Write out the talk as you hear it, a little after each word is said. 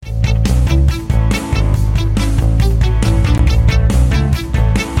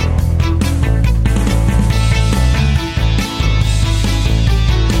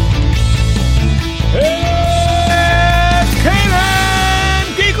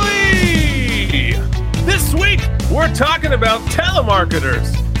We're talking about telemarketers,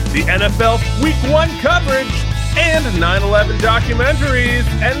 the NFL Week 1 coverage, and 9/11 documentaries.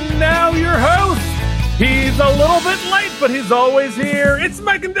 And now your host. He's a little bit late, but he's always here. It's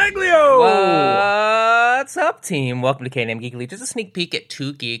Mike Indeglio. What's up, team? Welcome to K&M Geekly. Just a sneak peek at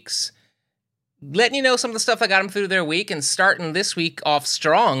two geeks, letting you know some of the stuff that got them through their week, and starting this week off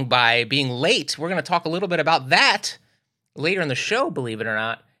strong by being late. We're going to talk a little bit about that later in the show, believe it or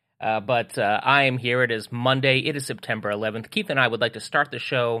not. But I am here. It is Monday. It is September 11th. Keith and I would like to start the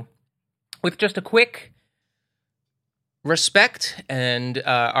show with just a quick respect and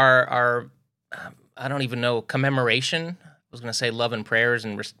our I don't even know, commemoration. I was going to say love and prayers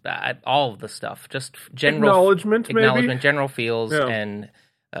and all of the stuff. Just general acknowledgement, general feels, and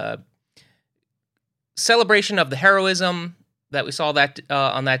celebration of the heroism that we saw that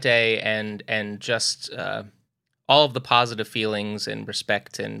on that day, and just all of the positive feelings and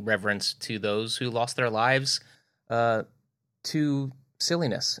respect and reverence to those who lost their lives to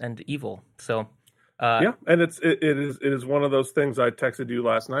silliness and evil. So. And it is one of those things. I texted you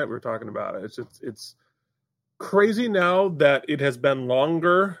last night. We were talking about it. It's crazy now that it has been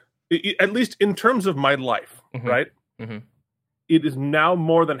longer, at least in terms of my life, right? Mm-hmm. It is now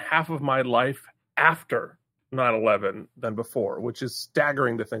more than half of my life after 9/11 than before, which is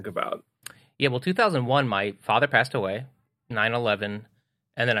staggering to think about. Yeah, well, 2001, my father passed away, 9/11,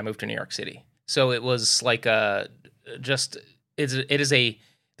 and then I moved to New York City. So it was like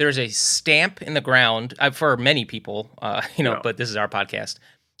there's a stamp in the ground for many people, but this is our podcast,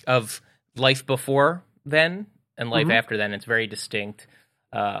 of life before then and life after then. It's very distinct.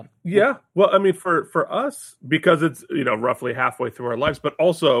 Well, I mean, for us, because it's, roughly halfway through our lives, but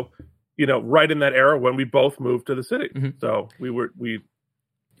also, right in that era when we both moved to the city. Mm-hmm. So we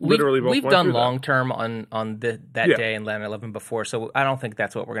literally both we've done long term on that day in 9/11 before. So I don't think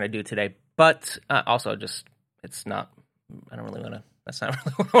that's what we're going to do today. But also it's not, I don't really want to. That's not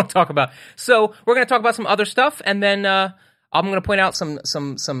really what I want to talk about. So we're going to talk about some other stuff, and then I'm going to point out some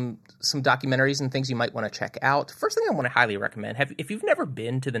documentaries and things you might want to check out. First thing I want to highly recommend, if you've never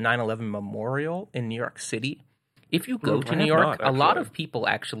been to the 9/11 Memorial in New York City, if you go to New York, a lot of people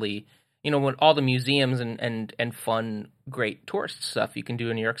actually, when all the museums and fun, great tourist stuff you can do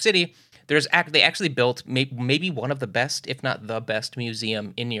in New York City, they actually built maybe one of the best, if not the best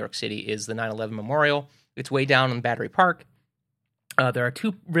museum in New York City is the 9/11 Memorial. It's way down in Battery Park. There are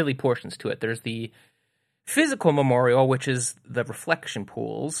two really portions to it. There's the physical memorial, which is the reflection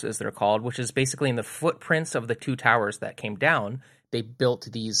pools, as they're called, which is basically in the footprints of the two towers that came down. They built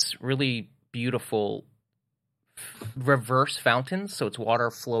these really beautiful reverse fountains, so it's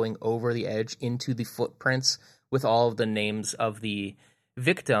water flowing over the edge into the footprints with all of the names of the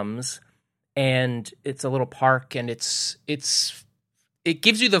victims. And it's a little park, and it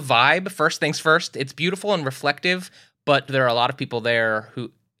gives you the vibe. First things first, it's beautiful and reflective. But there are a lot of people there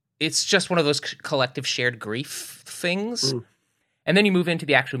who it's just one of those collective shared grief things. Mm. And then you move into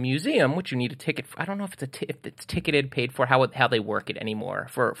the actual museum, which you need a ticket for. I don't know if it's ticketed, paid for, how they work it anymore.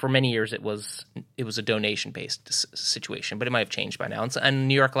 For many years, it was a donation-based situation, but it might have changed by now. And in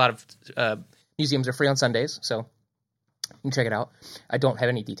New York, a lot of museums are free on Sundays, so you can check it out. I don't have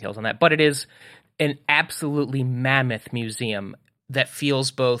any details on that, but it is an absolutely mammoth museum that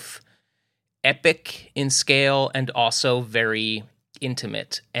feels both epic in scale and also very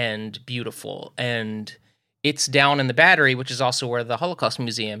intimate and beautiful. And it's down in the Battery, which is also where the Holocaust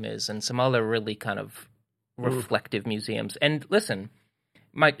Museum is, and some other really kind of reflective museums. And listen,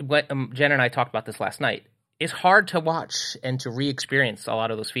 Jen and I talked about this last night. It's hard to watch and to re-experience a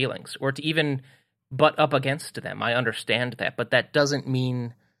lot of those feelings, or to even butt up against them. I understand that, but that doesn't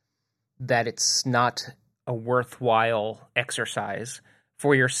mean that it's not a worthwhile exercise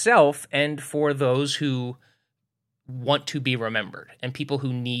for yourself and for those who want to be remembered and people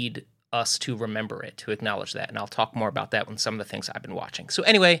who need us to remember it, to acknowledge that. And I'll talk more about that with some of the things I've been watching. So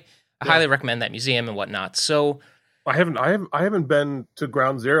anyway, I highly recommend that museum and whatnot. So I haven't been to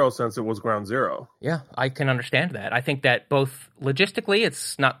Ground Zero since it was Ground Zero. Yeah, I can understand that. I think that both logistically,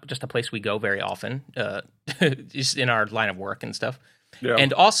 it's not just a place we go very often, just in our line of work and stuff. Yeah.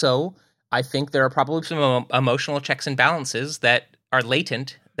 And also, I think there are probably some emotional checks and balances that are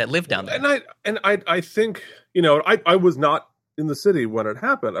latent that live down there. And I think, I was not in the city when it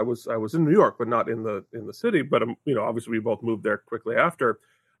happened. I was in New York, but not in the city. But obviously we both moved there quickly after.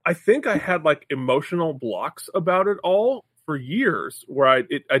 I think I had like emotional blocks about it all for years, where I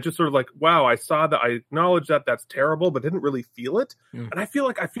just sort of like, wow, I saw that, I acknowledged that that's terrible, but didn't really feel it. And I feel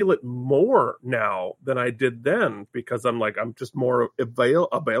like I feel it more now than I did then, because I'm just more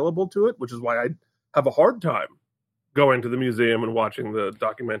available to it, which is why I have a hard time going to the museum and watching the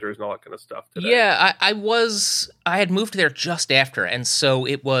documentaries and all that kind of stuff today. Yeah, I had moved there just after, and so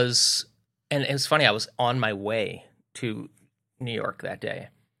it was funny, I was on my way to New York that day,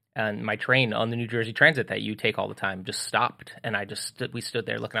 and my train on the New Jersey Transit that you take all the time just stopped, and we stood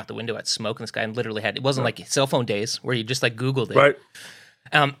there looking out the window at smoke in the sky, and literally it wasn't like cell phone days where you just like Googled it. Right.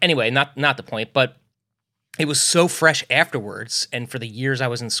 Anyway, not the point, but it was so fresh afterwards, and for the years I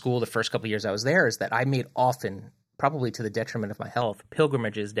was in school, the first couple of years I was there, is that I made often, probably to the detriment of my health,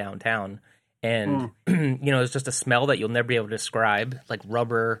 pilgrimages downtown. And, it's just a smell that you'll never be able to describe, like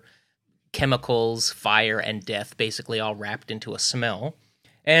rubber, chemicals, fire, and death, basically all wrapped into a smell.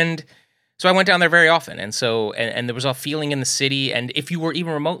 And so I went down there very often. And so, and there was a feeling in the city. And if you were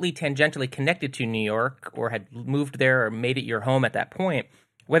even remotely tangentially connected to New York or had moved there or made it your home at that point,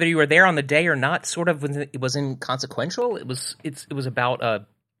 whether you were there on the day or not, sort of it was inconsequential. It was about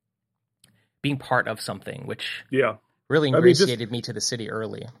being part of something, which really ingratiated me to the city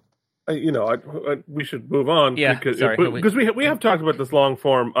early. We should move on. Yeah, because we have talked about this long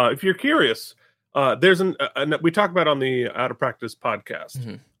form. If you're curious, there's we talk about on the Out of Practice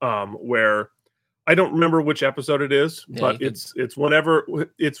podcast, where I don't remember which episode it is, but it's whenever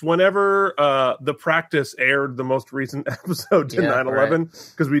the practice aired the most recent episode to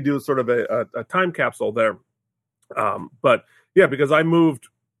 9/11, because we do sort of a time capsule there. But yeah, because I moved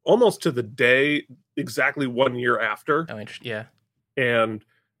almost to the day exactly 1 year after. Oh, interesting. Yeah,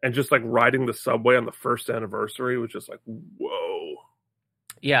 and just like riding the subway on the first anniversary was just like, whoa.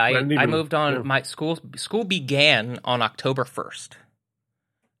 Yeah, I moved on. My school began on October 1st.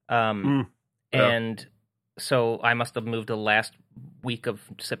 And so I must have moved the last week of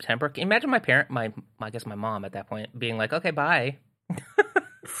September. Can you imagine I guess my mom at that point being like, okay, bye.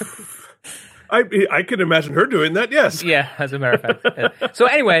 I can imagine her doing that, yes. Yeah, as a matter of fact. So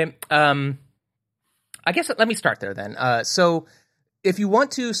anyway, I guess let me start there then. So if you want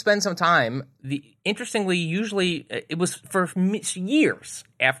to spend some time, interestingly, usually it was for years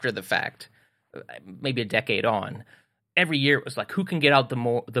after the fact, maybe a decade on, every year it was like, who can get out the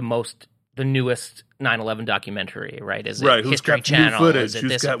newest 9/11 documentary, right? Is it History Channel? Footage, is it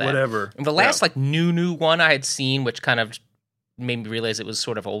who's this got or that? Whatever. And the last new one I had seen, which kind of made me realize it was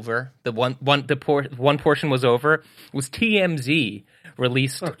sort of over. The one portion was over. Was TMZ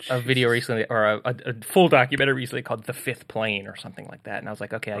released a video recently, or a full documentary recently called "The Fifth Plane" or something like that. And I was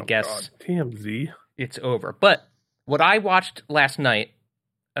like, okay, I guess God. TMZ, it's over. But what I watched last night,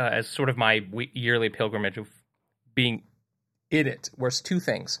 as sort of my yearly pilgrimage of being in it, was two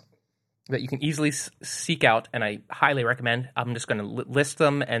things that you can easily seek out, and I highly recommend. I'm just going to list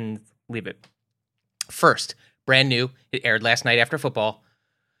them and leave it. First, brand new, it aired last night after football,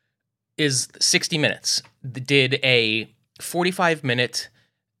 is 60 Minutes. Did a 45-minute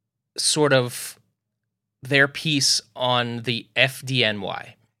sort of their piece on the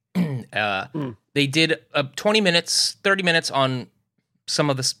FDNY. They did 20 minutes, 30 minutes on some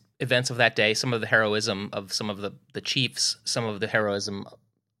of the events of that day, some of the heroism of some of the chiefs, some of the heroism,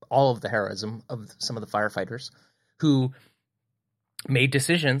 all of the heroism of some of the firefighters who made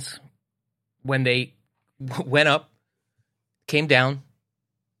decisions when they went up, came down,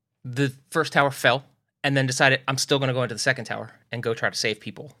 the first tower fell, and then decided, I'm still going to go into the second tower and go try to save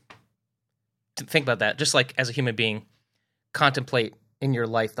people. Think about that. Just like as a human being, contemplate in your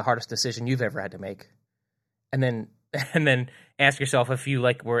life the hardest decision you've ever had to make. And then ask yourself, if you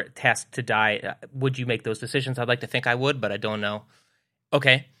were tasked to die, would you make those decisions? I'd like to think I would, but I don't know.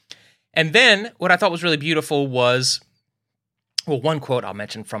 Okay. And then what I thought was really beautiful was, one quote I'll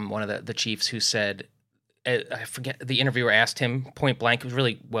mention from one of the chiefs who said, I forget, the interviewer asked him point blank, it was a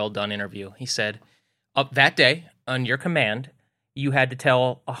really well done interview. He said, up that day on your command, you had to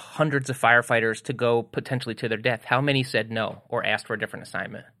tell hundreds of firefighters to go potentially to their death. How many said no or asked for a different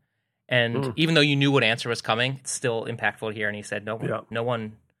assignment? And even though you knew what answer was coming, it's still impactful here. And he said, no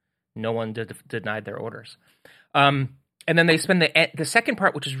one denied their orders. And then they spend the second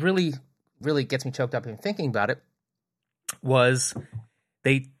part, which is really, really gets me choked up in thinking about it, was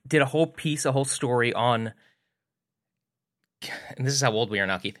they did a whole piece, a whole story on, and this is how old we are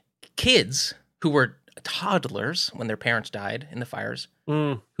now, Keith, kids who were toddlers when their parents died in the fires,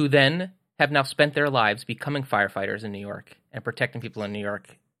 who then have now spent their lives becoming firefighters in New York and protecting people in New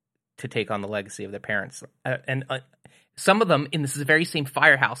York to take on the legacy of their parents. And some of them in this very same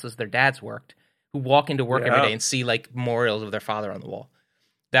firehouse as their dads worked, who walk into work every day and see memorials of their father on the wall.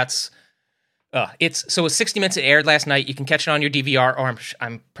 That's it's 60 Minutes. It aired last night. You can catch it on your DVR, or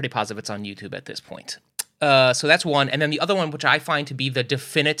I'm pretty positive it's on YouTube at this point. So that's one. And then the other one, which I find to be the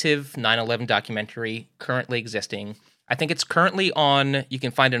definitive 9/11 documentary currently existing. I think it's currently on, you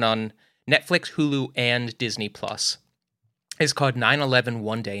can find it on Netflix, Hulu, and Disney Plus. It's called 9/11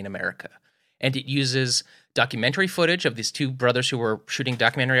 One Day in America. And it uses documentary footage of these two brothers who were shooting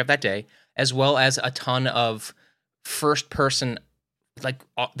documentary of that day, as well as a ton of first-person, like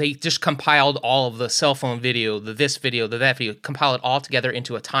they just compiled all of the cell phone video, this video, that video, compile it all together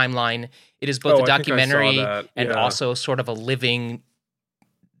into a timeline. It is both a documentary and also sort of a living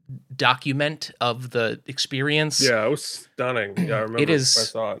document of the experience. Yeah, it was stunning. Yeah, I remember. It is I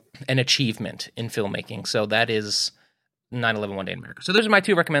saw it. An achievement in filmmaking. So that is 9/11 One Day in America. So those are my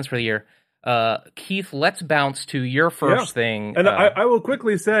two recommends for the year. Keith, let's bounce to your first thing. And I will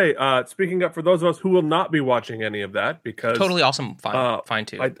quickly say, speaking up for those of us who will not be watching any of that, because totally awesome, fine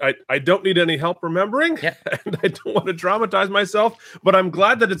too. I don't need any help remembering, and I don't want to dramatize myself. But I'm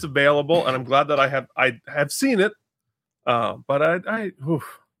glad that it's available, and I'm glad that I have seen it. But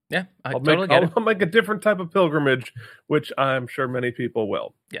I'll make a different type of pilgrimage, which I'm sure many people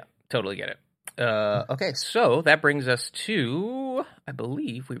will. Yeah, totally get it. Okay, so that brings us to, I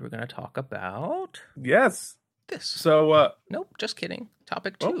believe we were going to talk about this. So, nope, just kidding.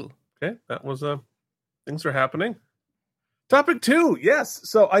 Topic 2. Okay, that was things are happening. Topic 2, yes.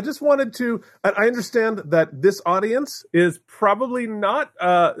 So I just wanted to, and I understand that this audience is probably not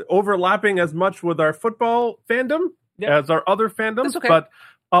overlapping as much with our football fandom as our other fandoms, but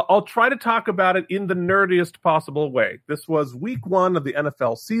I'll try to talk about it in the nerdiest possible way. This was week 1 of the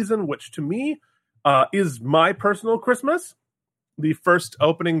NFL season, which to me is my personal Christmas. The first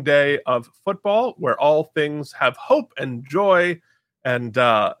opening day of football, where all things have hope and joy, and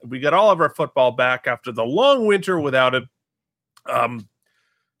we get all of our football back after the long winter without it.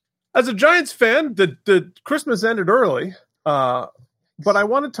 As a Giants fan, the Christmas ended early, but I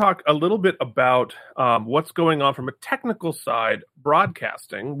want to talk a little bit about what's going on from a technical side,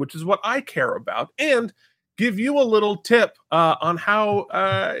 broadcasting, which is what I care about, and give you a little tip on how,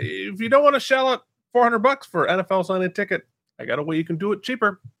 if you don't want to shell out $400 for NFL sign-in ticket, I got a way you can do it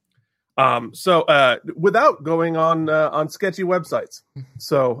cheaper. So without going on sketchy websites.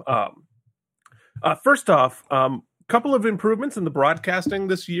 So first off, couple of improvements in the broadcasting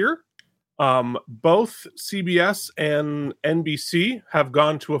this year. Both CBS and NBC have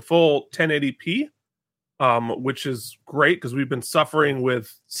gone to a full 1080p, which is great because we've been suffering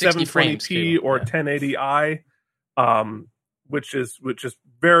with 720p or 1080i, which is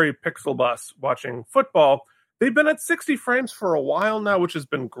very pixel bus watching football. They've been at 60 frames for a while now, which has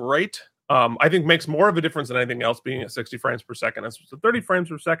been great. I think makes more of a difference than anything else being at 60 frames per second. It's 30 frames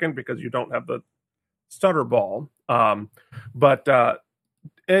per second because you don't have the stutter ball. But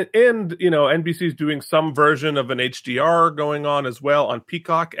NBC's doing some version of an HDR going on as well on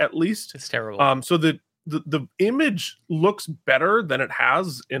Peacock, at least. It's terrible. So the image looks better than it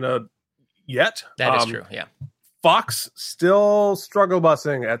has yet. That is true, yeah. Fox still struggle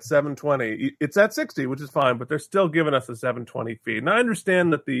busing at 720. It's at 60, which is fine, but they're still giving us a 720 feed. And I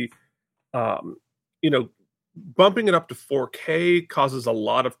understand that the, bumping it up to 4K causes a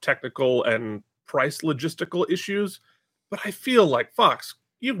lot of technical and price logistical issues, but I feel like Fox,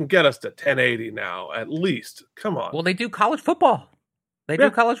 you can get us to 1080 now, at least. Come on. Well, they do college football. They do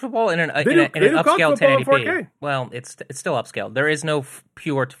college football in an upscaled 1080p. Well, it's still upscaled. There is no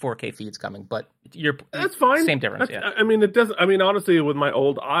pure 4K feeds coming, but that's fine. Same difference. I mean, it doesn't. I mean, honestly, with my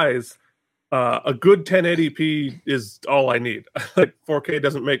old eyes, a good 1080p is all I need. Like 4K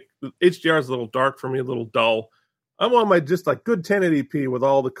doesn't make HDR is a little dark for me, a little dull. I want my just like good 1080p with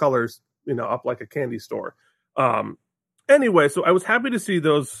all the colors, up like a candy store. Anyway, so I was happy to see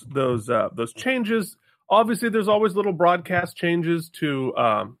those changes. Obviously, there's always little broadcast changes to,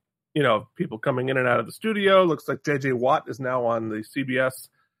 people coming in and out of the studio. Looks like J.J. Watt is now on the CBS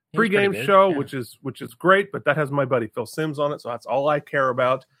pregame show, which is great. But that has my buddy Phil Simms on it, so that's all I care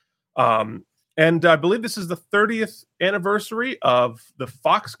about. And I believe this is the 30th anniversary of the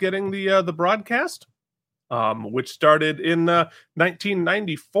Fox getting the broadcast, which started in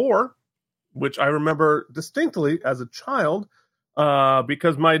 1994, which I remember distinctly as a child.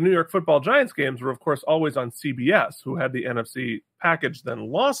 Because my New York Football Giants games were, of course, always on CBS, who had the NFC package, then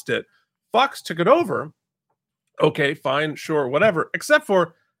lost it. Fox took it over. Okay, fine, sure, whatever. Except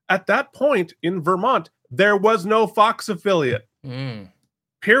for, at that point in Vermont, there was no Fox affiliate.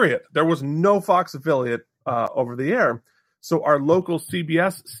 Period. There was no Fox affiliate over the air. So our local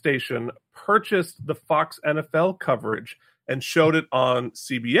CBS station purchased the Fox NFL coverage and showed it on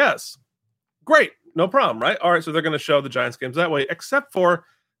CBS. Great. No problem, right? All right, so they're going to show the Giants games that way, except for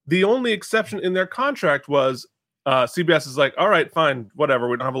the only exception in their contract was CBS is like, all right, fine, whatever.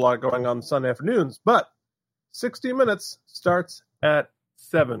 We don't have a lot going on Sunday afternoons, but 60 Minutes starts at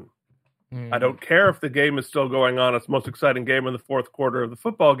 7. I don't care if the game is still going on. It's the most exciting game in the fourth quarter of the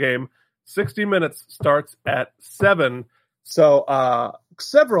football game. 60 Minutes starts at 7. So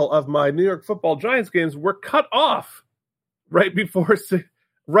several of my New York Football Giants games were cut off right in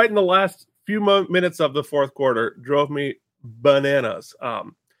the last few minutes of the fourth quarter. Drove me bananas.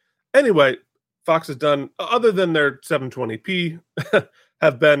 Anyway, Fox has done, other than their 720p,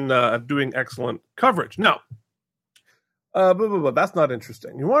 have been doing excellent coverage. Now, that's not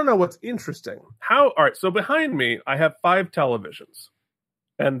interesting. You want to know what's interesting? All right, so behind me, I have 5 televisions,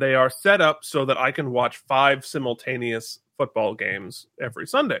 and they are set up so that I can watch 5 simultaneous football games every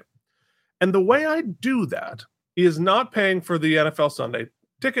Sunday. And the way I do that is not paying for the NFL Sunday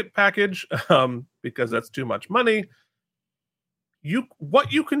ticket package, because that's too much money.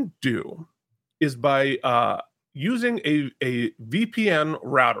 What you can do is by using a VPN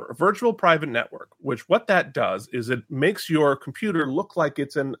router, a virtual private network, which what that does is it makes your computer look like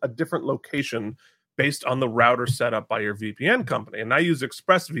it's in a different location based on the router set up by your VPN company. And I use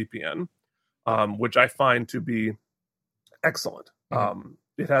ExpressVPN, which I find to be excellent.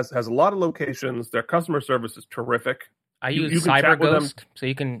 It has a lot of locations. Their customer service is terrific. I use CyberGhost, so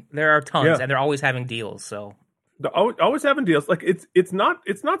you can. There are tons, and they're always having deals. So they're always having deals. Like it's not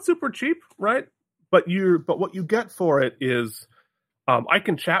super cheap, right? But what you get for it is, I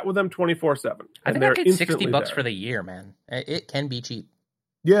can chat with them 24/7. I think I paid $60 for the year, man. It can be cheap.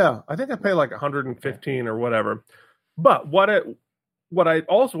 Yeah, I think I pay like 115 or whatever. But what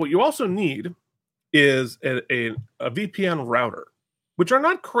you also need is a VPN router, which are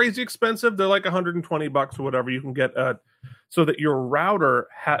not crazy expensive. They're like $120 or whatever. You can get so that your router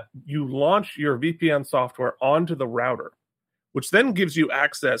you launch your VPN software onto the router, which then gives you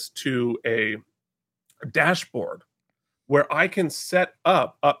access to a dashboard where I can set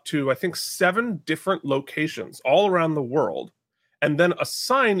up to, I think, 7 different locations all around the world, and then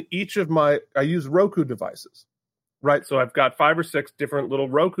assign each of I use Roku devices, right? So I've got 5 or 6 different little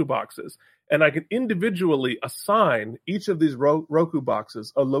Roku boxes, and I can individually assign each of these Roku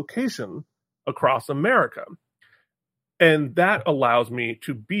boxes a location across America. And that allows me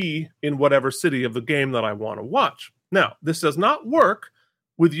to be in whatever city of the game that I want to watch. Now, this does not work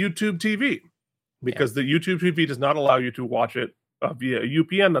with YouTube TV, because the YouTube TV does not allow you to watch it via a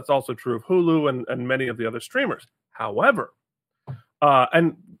UPN. That's also true of Hulu and many of the other streamers. However,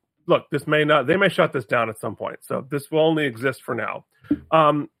 and look, they may shut this down at some point, so this will only exist for now.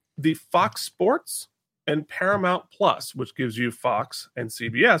 The Fox Sports and Paramount Plus, which gives you Fox and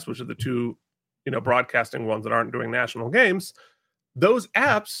CBS, which are the 2, broadcasting ones that aren't doing national games, those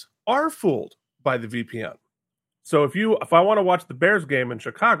apps are fooled by the VPN. So if I want to watch the Bears game in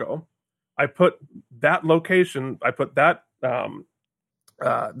Chicago, I put that location, that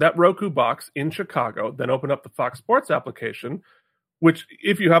Roku box in Chicago, then open up the Fox Sports application, which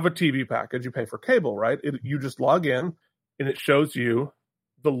if you have a TV package, you pay for cable, right? You just log in and it shows you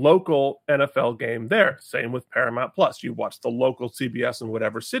the local NFL game there. Same with Paramount Plus. You watch the local CBS in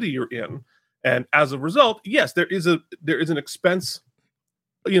whatever city you're in. And as a result, yes, there is an expense,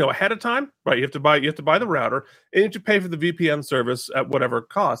 ahead of time, right? You have to buy the router, and you have to pay for the VPN service at whatever it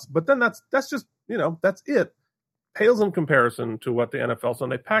costs. But then that's just, that's it. Pales in comparison to what the NFL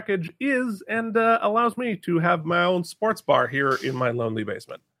Sunday package is, and allows me to have my own sports bar here in my lonely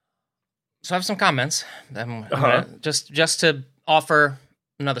basement. So I have some comments. Just to offer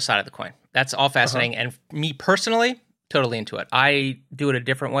another side of the coin. That's all fascinating, and me personally, totally into it. I do it a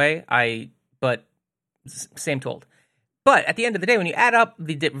different way. But same told. But at the end of the day, when you add up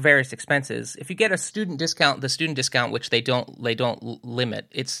the various expenses, if you get a student discount, which they don't limit,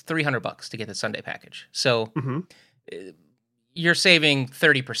 it's $300 to get the Sunday package. So you're saving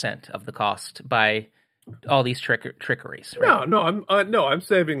 30% of the cost by all these trickeries. Right? I'm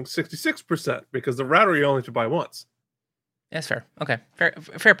saving 66% because the router you only have to buy once. That's fair. Okay,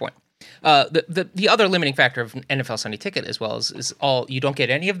 fair point. The other limiting factor of NFL Sunday Ticket as well is you don't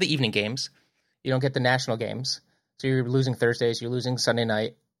get any of the evening games, you don't get the national games. So you're losing Thursdays, you're losing Sunday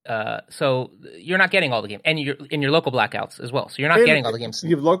night. So you're not getting all the games. And you're in your local blackouts as well. So you're not getting all the games.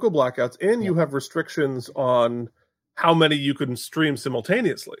 You have local blackouts, and you have restrictions on how many you can stream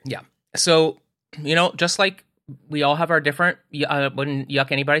simultaneously. Yeah. So, just like we all have our different, wouldn't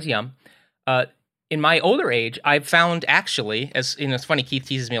yuck anybody's yum. In my older age, I've found actually, it's funny, Keith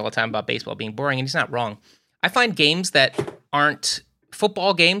teases me all the time about baseball being boring, and he's not wrong. I find games that aren't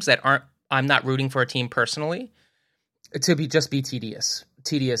football games I'm not rooting for a team personally, to be tedious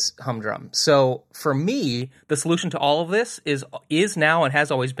humdrum. So for me, the solution to all of this is now and has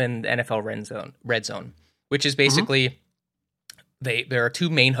always been the NFL Red Zone, which is basically there are 2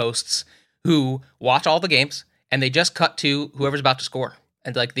 main hosts who watch all the games, and they just cut to whoever's about to score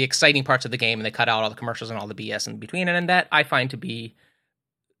and like the exciting parts of the game, and they cut out all the commercials and all the BS in between. And that I find to be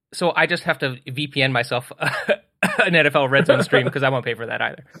So I just have to VPN myself an NFL Red Zone stream because I won't pay for that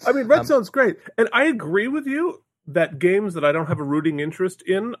either. I mean, Red Zone's great. And I agree with you that games that I don't have a rooting interest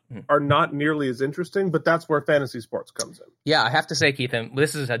in are not nearly as interesting, but that's where fantasy sports comes in. Yeah, I have to say, Keith, and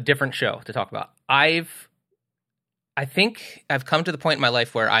this is a different show to talk about. I think I've come to the point in my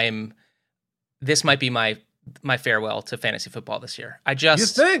life where this might be my farewell to fantasy football this year. I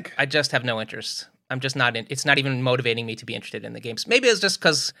just have no interest. I'm just not in. It's not even motivating me to be interested in the games. Maybe it's just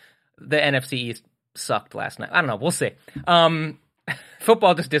because the NFC East sucked last night. I don't know. We'll see.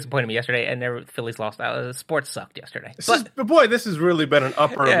 Football just disappointed me yesterday, and the Phillies lost. Sports sucked yesterday. This has really been an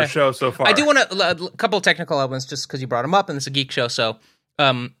upper of the show so far. I do want a couple of technical elements just because you brought them up, and it's a geek show. So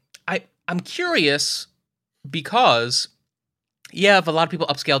I'm curious because, if a lot of people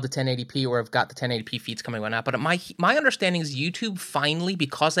upscaled to 1080p or have got the 1080p feeds coming out, but my understanding is YouTube finally,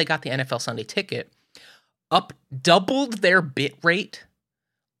 because they got the NFL Sunday Ticket, doubled their bit rate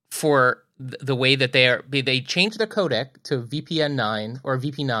for the way that they changed their codec to VPN 9 or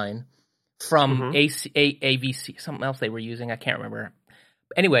VP9 from AVC, something else they were using, I can't remember.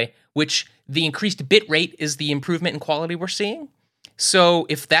 Anyway, which the increased bit rate is the improvement in quality we're seeing. So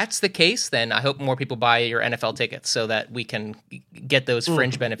if that's the case, then I hope more people buy your NFL tickets so that we can get those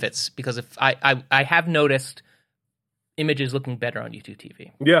fringe benefits. Because if I have noticed images looking better on YouTube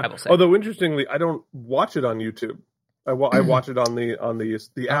TV. Yeah, although interestingly, I don't watch it on YouTube. I watch it on the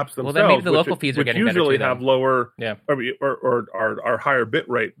apps themselves. Well, then maybe the local feeds are getting better too. Usually have lower, or are higher bit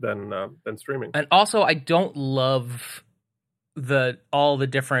rate than streaming. And also, I don't love all the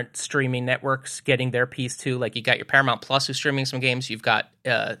different streaming networks getting their piece too. Like you got your Paramount Plus who's streaming some games. You've got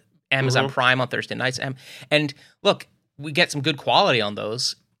Amazon Prime on Thursday nights. And look, we get some good quality on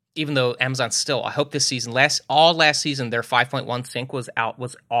those. Even though Amazon still, I hope this season, last season, their 5.1 sync was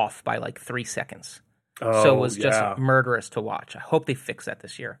off by like 3 seconds. So it was just murderous to watch. I hope they fix that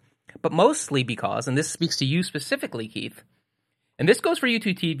this year. But mostly because, and this speaks to you specifically, Keith, and this goes for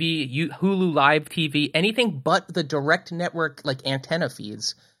YouTube TV, Hulu Live TV, anything but the direct network like antenna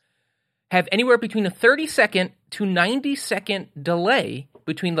feeds, have anywhere between a 30-second to 90-second delay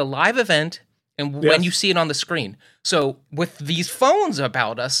between the live event and when you see it on the screen. So with these phones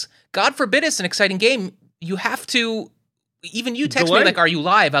about us, God forbid it's an exciting game, you have to... Even you text me like, "Are you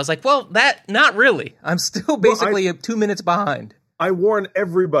live?" I was like, "Well, not really. I'm still basically 2 minutes behind." I warn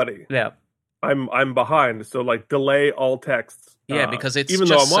everybody. Yeah, I'm behind. So like, delay all texts. Yeah, because it's even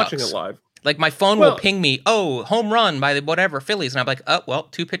though I'm watching it live. Like my phone will ping me, "Oh, home run by the whatever Phillies," and I'm like, "Oh, well,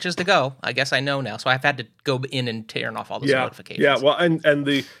 2 pitches to go. I guess I know now." So I've had to go in and turn off all those notifications. Yeah, well, and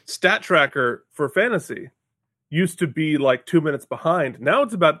the stat tracker for fantasy used to be like 2 minutes behind. Now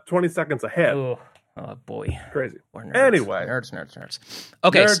it's about 20 seconds ahead. Ugh. Oh, boy. Crazy. Anyway. Nerds.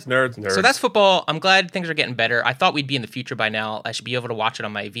 Okay. Nerds. So that's football. I'm glad things are getting better. I thought we'd be in the future by now. I should be able to watch it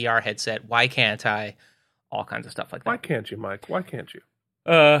on my VR headset. Why can't I? All kinds of stuff like that. Why can't you, Mike? Why can't you?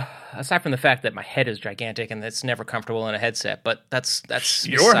 Aside from the fact that my head is gigantic and it's never comfortable in a headset, but that's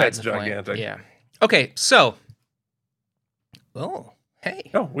your head's gigantic. Yeah. Okay, so... Oh,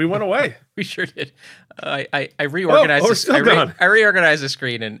 hey. Oh, we went away. We sure did. I reorganized I reorganized the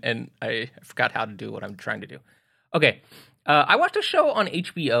screen and I forgot how to do what I'm trying to do. Okay. I watched a show on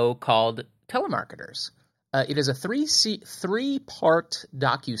HBO called Telemarketers. It is a three-part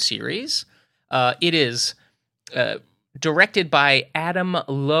docu-series. It is directed by Adam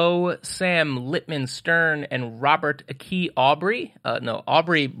Lowe, Sam Littman-Stern, and Robert Akey Aubrey.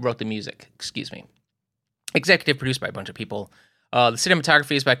 Aubrey wrote the music. Excuse me. Executive produced by a bunch of people. The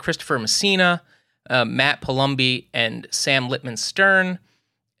cinematography is by Christopher Messina, Matt Palumbi, and Sam Littman-Stern.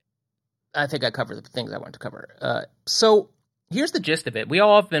 I think I covered the things I wanted to cover. So here's the gist of it. We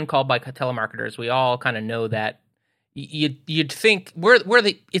all have been called by telemarketers. We all kind of know that. You'd think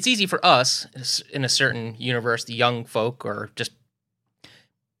it's easy for us in a certain universe, the young folk or just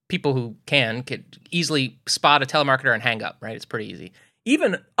people who could easily spot a telemarketer and hang up, right? It's pretty easy.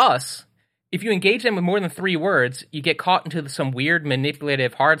 Even us, if you engage them with more than 3 words, you get caught into some weird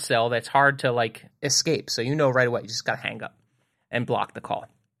manipulative hard sell that's hard to like escape. So you know right away, you just got to hang up and block the call.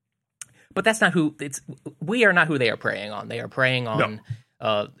 But that's not we are not who they are preying on. They are preying on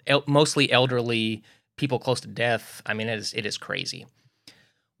mostly elderly people close to death. I mean, it is crazy.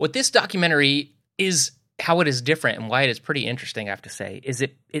 What this documentary is, how it is different and why it is pretty interesting, I have to say, is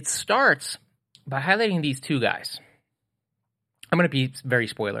it starts by highlighting these 2 guys. I'm going to be very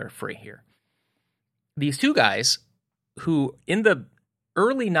spoiler free here. These 2 guys who in the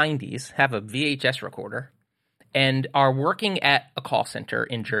early 90s have a VHS recorder and are working at a call center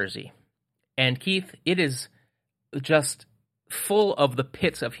in Jersey. And Keith, it is just full of the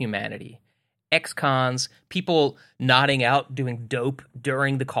pits of humanity. ex-cons, people nodding out doing dope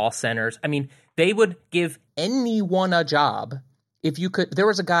during the call centers. I mean, they would give anyone a job if you could. There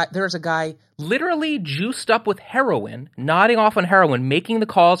was a guy literally juiced up with heroin, nodding off on heroin, making the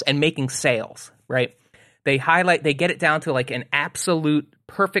calls and making sales, right? They get it down to like an absolute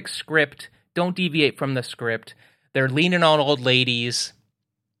perfect script. Don't deviate from the script. They're leaning on old ladies.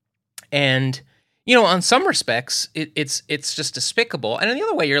 And, you know, on some respects, it's just despicable. And in the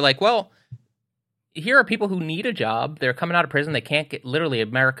other way, you're like, well, here are people who need a job. They're coming out of prison. They can't get, literally,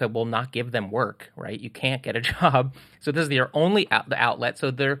 America will not give them work, right? You can't get a job. So this is their only outlet.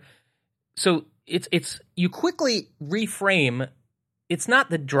 So it's you quickly reframe. It's not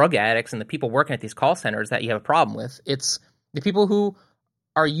the drug addicts and the people working at these call centers that you have a problem with. It's the people who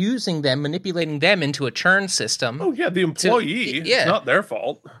are using them, manipulating them into a churn system. Oh, yeah, the employee. It's not their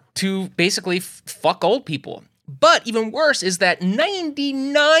fault. To basically fuck old people. But even worse is that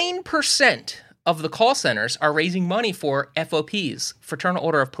 99% of the call centers are raising money for FOPs, Fraternal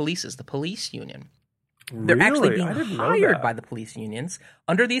Order of Polices, the police union. They're actually being hired by the police unions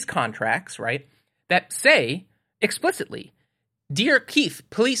under these contracts, right, that say explicitly, Dear Keith,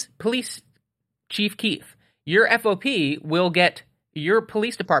 Police Chief Keith, your FOP will get, your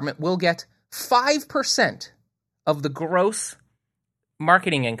police department will get 5% of the gross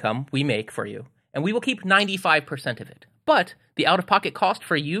marketing income we make for you, and we will keep 95% of it. But the out-of-pocket cost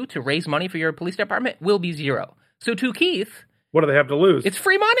for you to raise money for your police department will be zero. So to Keith, what do they have to lose? It's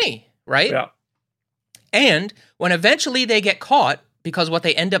free money, right? Yeah. And when eventually they get caught, because what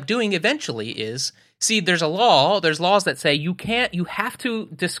they end up doing eventually is, see, there's laws that say you have to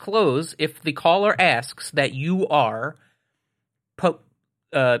disclose if the caller asks that you are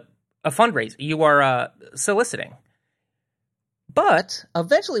a fundraiser, you are soliciting. But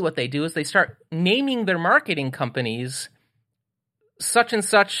eventually what they do is they start naming their marketing companies such and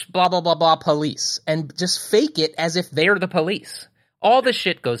such blah, blah, blah, blah police and just fake it as if they're the police. All this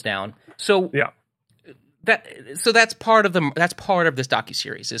shit goes down. So yeah. That's part of this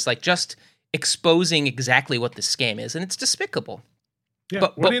docuseries. It's like just exposing exactly what this scam is, and it's despicable. Yeah.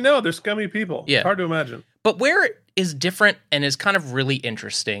 But what do you know? They're scummy people. Yeah. It's hard to imagine. But where it is different and is kind of really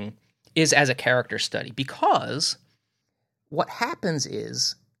interesting is as a character study, because what happens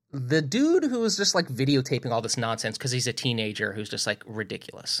is the dude who is just like videotaping all this nonsense because he's a teenager who's just like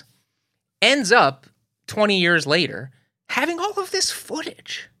ridiculous ends up 20 years later having all of this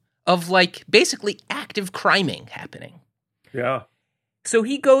footage of like basically active criming happening. Yeah. So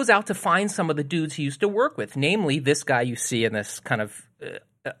he goes out to find some of the dudes he used to work with, namely this guy you see in this kind of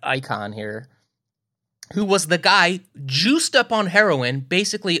icon here, who was the guy juiced up on heroin,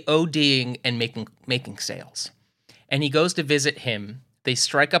 basically ODing and making sales. And he goes to visit him. They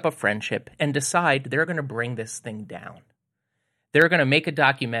strike up a friendship and decide they're going to bring this thing down. They're going to make a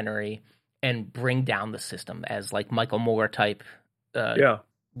documentary and bring down the system as like Michael Moore type,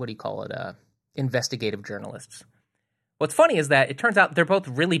 what do you call it, investigative journalists. What's funny is that it turns out they're both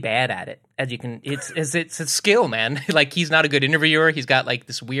really bad at it. As you can, it's a skill, man. Like he's not a good interviewer. He's got like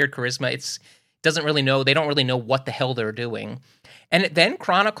this weird charisma. They don't really know what the hell they're doing. And it then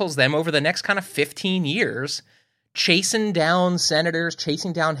chronicles them over the next kind of 15 years, chasing down senators,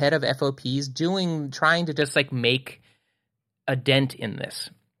 chasing down head of FOPs, trying to just like make a dent in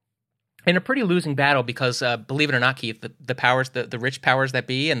this. In a pretty losing battle because, believe it or not, Keith, the powers, the rich powers that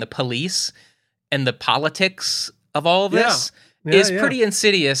be and the police and the politics of all of this is pretty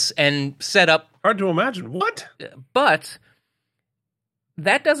insidious and set up. Hard to imagine. What? But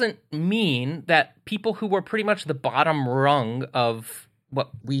that doesn't mean that people who were pretty much the bottom rung of what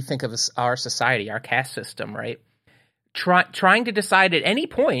we think of as our society, our caste system, right? Trying to decide at any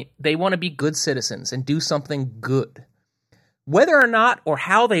point they want to be good citizens and do something good. Whether or not or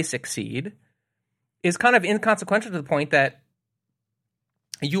how they succeed is kind of inconsequential to the point that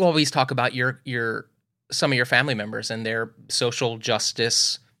you always talk about some of your family members and their social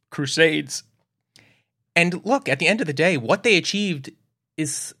justice crusades. And look, at the end of the day, what they achieved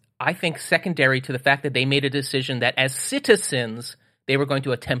is, I think, secondary to the fact that they made a decision that as citizens, they were going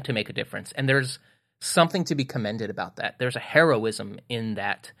to attempt to make a difference. And there's something to be commended about that. There's a heroism in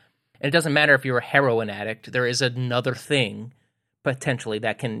that. And it doesn't matter if you're a heroin addict. There is another thing, potentially,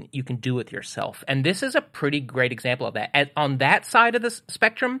 that you can do with yourself. And this is a pretty great example of that. On that side of the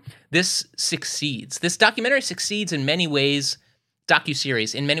spectrum, this succeeds. This documentary succeeds in many ways,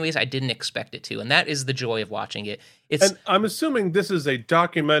 docu-series, in many ways I didn't expect it to. And that is the joy of watching it. And I'm assuming this is a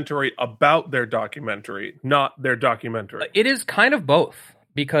documentary about their documentary, not their documentary. It is kind of both,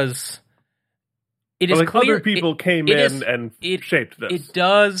 because it is like clear other people came in and shaped this. It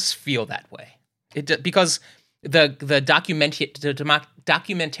does feel that way. Because the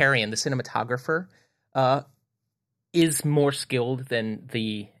documentarian, the cinematographer, is more skilled than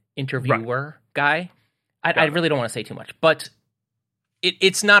the interviewer guy. I really don't want to say too much, but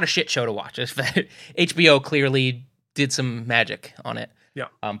it's not a shit show to watch. HBO clearly did some magic on it. Yeah.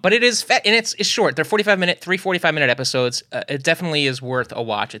 But it is and it's short. They're 45-minute episodes. It definitely is worth a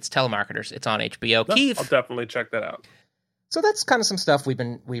watch. It's Telemarketers. It's on HBO. No, Keith, I'll definitely check that out. So that's kind of some stuff we've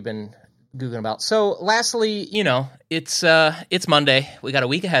been googling about. So lastly, it's Monday. We got a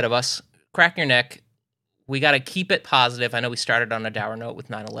week ahead of us. Crack your neck. We got to keep it positive. I know we started on a dour note with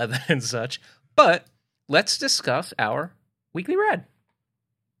 9/11 and such, but let's discuss our weekly read.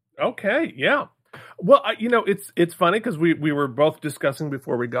 Okay, yeah. Well, it's funny because we were both discussing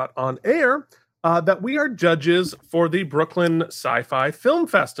before we got on air that we are judges for the Brooklyn Sci-Fi Film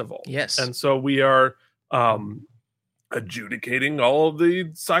Festival. Yes. And so we are adjudicating all of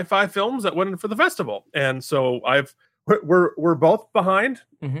the sci-fi films that went in for the festival. And so we're both behind.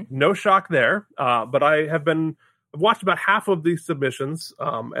 Mm-hmm. No shock there. But I've watched about half of these submissions,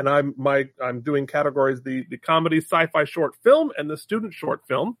 and I'm doing categories the comedy sci-fi short film and the student short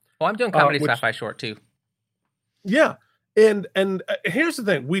film. Well, I'm doing comedy sci-fi short too. Yeah, and here's the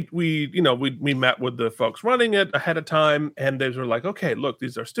thing: we met with the folks running it ahead of time, and they were like, okay, look,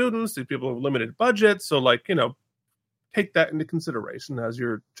 these are students; these people have limited budget, so take that into consideration as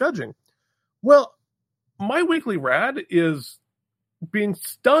you're judging. Well, my weekly rad is being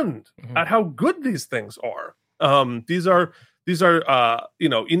stunned at how good these things are. These are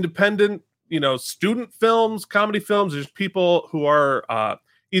independent, student films, comedy films. There's people who are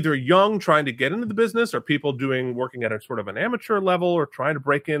either young trying to get into the business or people working at a sort of an amateur level or trying to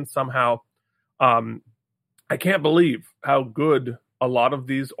break in somehow. I can't believe how good a lot of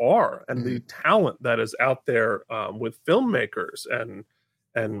these are and the talent that is out there with filmmakers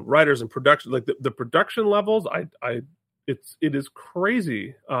and writers and production, like the production levels. It is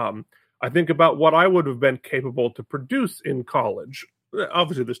crazy. I think about what I would have been capable to produce in college.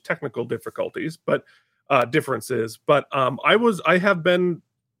 Obviously there's technical difficulties, but differences, but I'm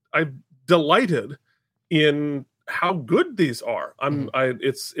delighted in how good these are.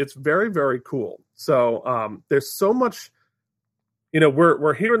 It's very, very cool. So there's so much,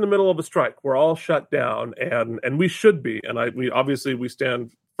 we're here in the middle of a strike. We're all shut down and we should be. And we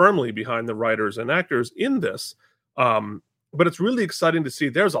stand firmly behind the writers and actors in this. But it's really exciting to see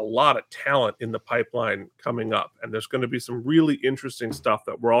there's a lot of talent in the pipeline coming up. And there's going to be some really interesting stuff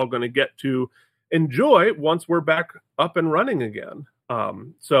that we're all going to get to enjoy once we're back up and running again.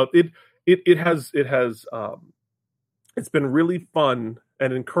 So it's been really fun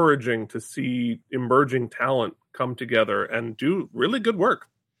and encouraging to see emerging talent come together and do really good work.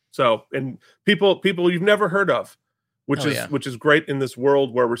 So, and people you've never heard of, which is great in this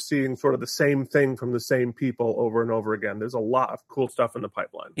world where we're seeing sort of the same thing from the same people over and over again. There's a lot of cool stuff in the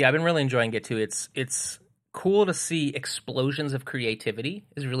pipeline. Yeah, I've been really enjoying it too. It's cool to see explosions of creativity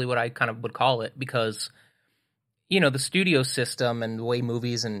is really what I kind of would call it, because the studio system and the way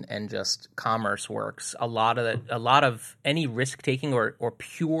movies and just commerce works, a lot of any risk taking or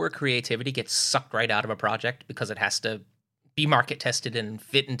pure creativity gets sucked right out of a project because it has to be market tested and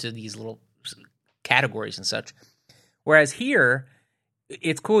fit into these little categories and such. Whereas here,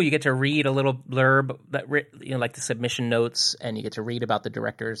 it's cool. You get to read a little blurb that like the submission notes, and you get to read about the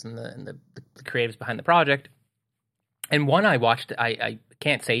directors and the creatives behind the project. And one I watched, I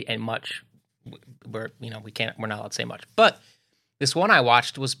can't say much. We're not allowed to say much, but this one I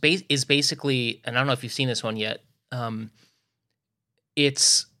watched is basically, and I don't know if you've seen this one yet.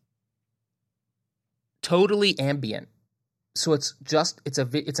 It's totally ambient, so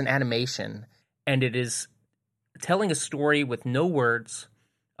it's an animation, and it is telling a story with no words.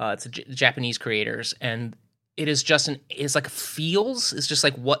 It's Japanese creators, and it is just it's like feels. It's just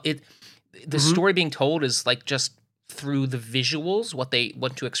like the story being told is like just through the visuals, what they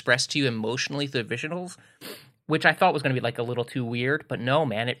want to express to you emotionally through the visuals, which I thought was going to be like a little too weird, but no,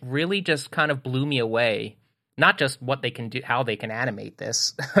 man, it really just kind of blew me away. Not just what they can do, how they can animate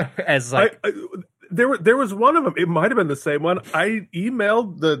this as like there was one of them. It might have been the same one. I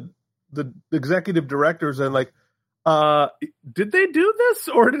emailed the executive directors and like, did they do this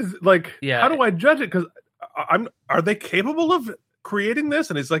or how do I judge it? Because are they capable of creating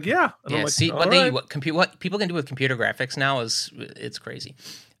this? And it's like, yeah. And I'm like, see what people can do with computer graphics now it's crazy.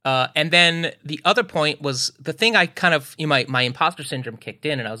 And then the other point was the thing I kind of, my imposter syndrome kicked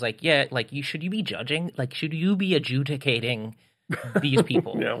in, and I was like, yeah, like should you be judging? Like, should you be adjudicating these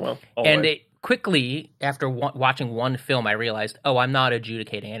people? Yeah, well, and it quickly, after watching one film, I realized, I'm not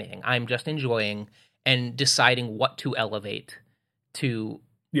adjudicating anything. I'm just enjoying and deciding what to elevate to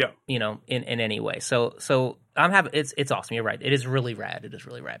Yeah. in any way. So I'm having, it's awesome. You're right. It is really rad. It is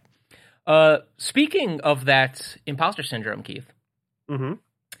really rad. Speaking of that imposter syndrome, Keith,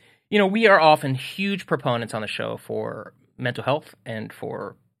 Mm-hmm. We are often huge proponents on the show for mental health and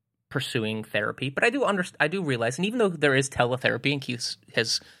for pursuing therapy. But I do realize, and even though there is teletherapy, and Keith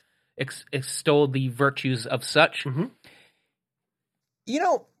has extolled the virtues of such, Mm-hmm.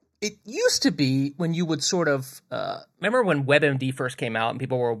 it used to be when you would sort of remember when WebMD first came out and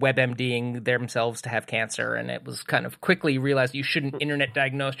people were WebMDing themselves to have cancer, and it was kind of quickly realized you shouldn't internet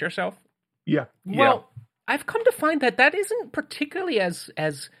diagnose yourself. Yeah. Well, I've come to find that isn't particularly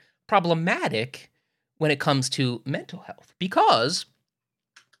as problematic when it comes to mental health, because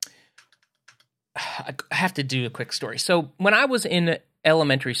I have to do a quick story. So when I was in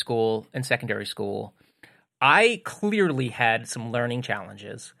elementary school and secondary school, I clearly had some learning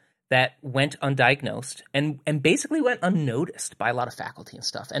challenges that went undiagnosed and basically went unnoticed by a lot of faculty and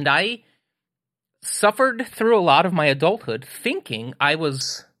stuff. And I suffered through a lot of my adulthood thinking I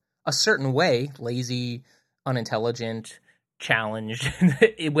was a certain way, lazy, unintelligent, challenged,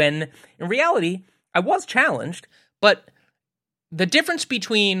 when in reality I was challenged. But the difference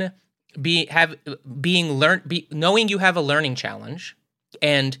between knowing you have a learning challenge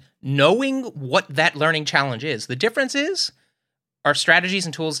and knowing what that learning challenge is, the difference are strategies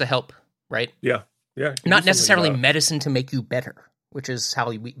and tools to help, right? Yeah. Not necessarily medicine to make you better, which is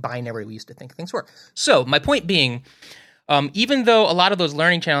how binary we used to think things were. So my point being, even though a lot of those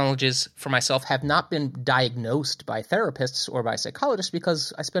learning challenges for myself have not been diagnosed by therapists or by psychologists,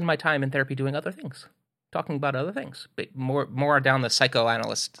 because I spend my time in therapy doing other things, talking about other things, but more down the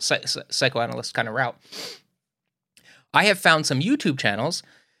psychoanalyst kind of route. I have found some YouTube channels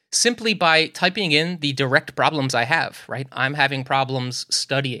simply by typing in the direct problems I have, right? I'm having problems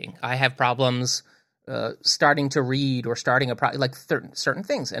studying. I have problems starting to read or starting certain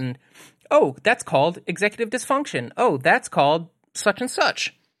things. And, oh, that's called executive dysfunction. Oh, that's called such and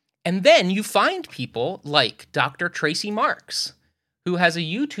such. And then you find people like Dr. Tracy Marks, who has a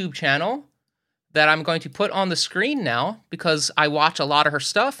YouTube channel that I'm going to put on the screen now because I watch a lot of her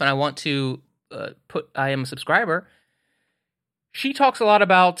stuff and I want to I am a subscriber. She talks a lot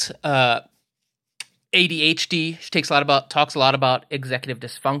about ADHD. She talks a lot about executive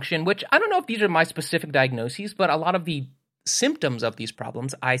dysfunction, which I don't know if these are my specific diagnoses, but a lot of the symptoms of these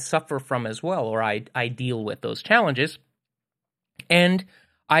problems I suffer from as well, or I deal with those challenges. And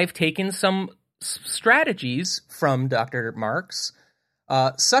I've taken some strategies from Dr. Marks,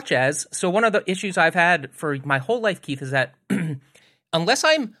 such as, so one of the issues I've had for my whole life, Keith, is that unless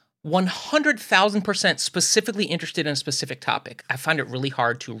I'm 100,000% specifically interested in a specific topic, I find it really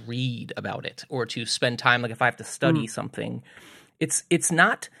hard to read about it or to spend time. Like if I have to study something, it's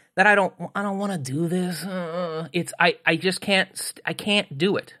not that I don't want to do this. I just can't. I can't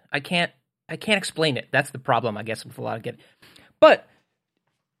do it. I can't explain it. That's the problem, I guess, with a lot of But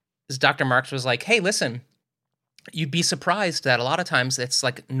as Dr. Marks was like, hey, listen, you'd be surprised that a lot of times it's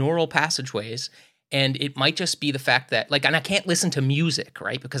like neural passageways. And it might just be the fact that, and I can't listen to music,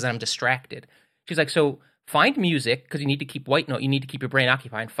 right? Because I'm distracted. She's like, so find music, because you need to keep you need to keep your brain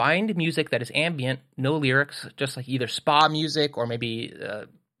occupied. Find music that is ambient, no lyrics, just like either spa music or maybe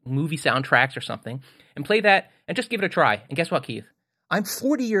movie soundtracks or something, and play that and just give it a try. And guess what, Keith? I'm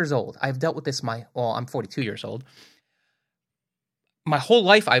 40 years old. I've dealt with this I'm 42 years old. My whole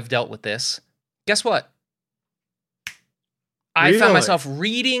life I've dealt with this. Guess what? I found myself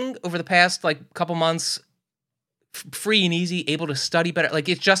reading over the past couple months, free and easy, able to study better. Like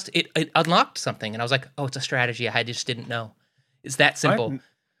it unlocked something, and I was like, "Oh, it's a strategy I just didn't know." It's that simple.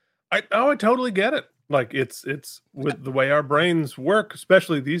 I totally get it. Like it's with the way our brains work,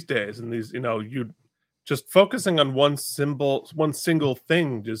 especially these days, and these you just focusing on one single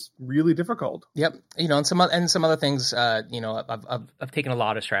thing, just really difficult. Yep, and some other things. I've taken a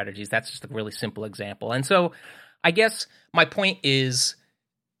lot of strategies. That's just a really simple example, and so. I guess my point is,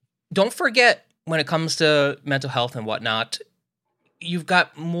 don't forget when it comes to mental health and whatnot, you've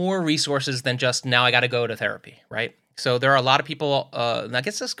got more resources than just now I got to go to therapy, right? So there are a lot of people, and I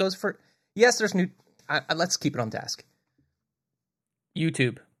guess this goes for, yes, there's let's keep it on task.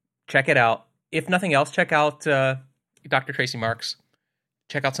 YouTube, check it out. If nothing else, check out Dr. Tracy Marks.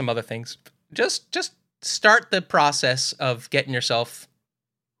 Check out some other things. Just start the process of getting yourself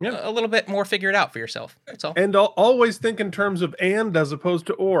a little bit more figured out for yourself. That's all. And always think in terms of and as opposed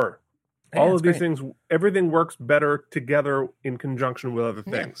to or. Yeah, all of these things, everything works better together in conjunction with other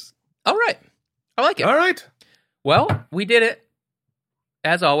things. Yeah. All right. I like it. All right. Well, we did it.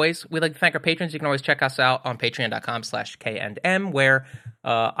 As always, we'd like to thank our patrons. You can always check us out on patreon.com/KM, where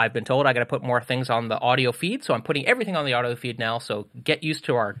I've been told I got to put more things on the audio feed, so I'm putting everything on the audio feed now, so get used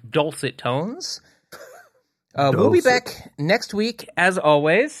to our dulcet tones. We'll be back next week, as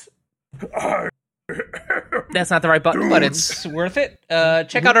always. That's not the right button, but it's worth it.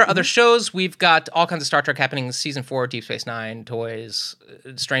 Check out our other shows. We've got all kinds of Star Trek happening. Season 4, Deep Space Nine, toys,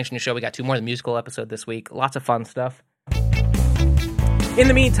 strange new show. We got 2 more, the musical episode this week. Lots of fun stuff. In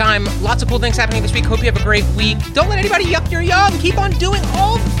the meantime, lots of cool things happening this week. Hope you have a great week. Don't let anybody yuck your yum. Keep on doing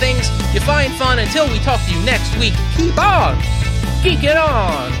all the things you find fun. Until we talk to you next week, keep on geeking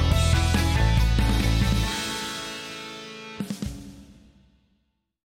on.